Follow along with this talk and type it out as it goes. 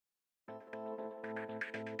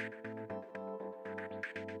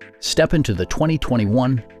Step into the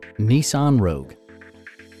 2021 Nissan Rogue.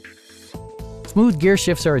 Smooth gear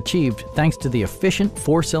shifts are achieved thanks to the efficient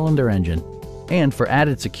 4-cylinder engine. And for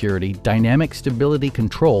added security, dynamic stability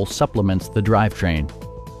control supplements the drivetrain.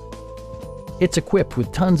 It's equipped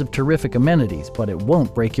with tons of terrific amenities, but it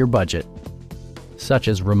won't break your budget, such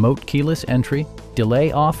as remote keyless entry,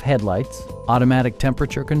 delay-off headlights, automatic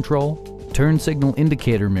temperature control, turn signal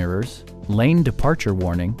indicator mirrors, lane departure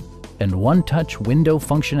warning, and one-touch window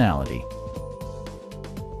functionality.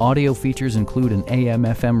 Audio features include an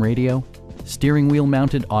AM/FM radio, steering wheel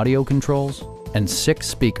mounted audio controls, and 6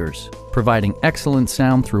 speakers, providing excellent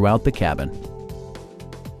sound throughout the cabin.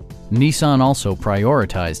 Nissan also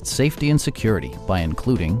prioritized safety and security by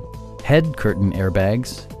including head curtain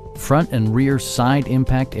airbags, front and rear side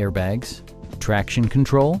impact airbags, traction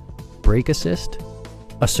control, brake assist,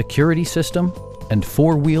 a security system, and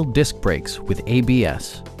 4-wheel disc brakes with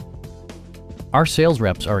ABS. Our sales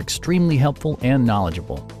reps are extremely helpful and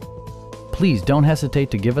knowledgeable. Please don't hesitate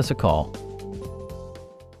to give us a call.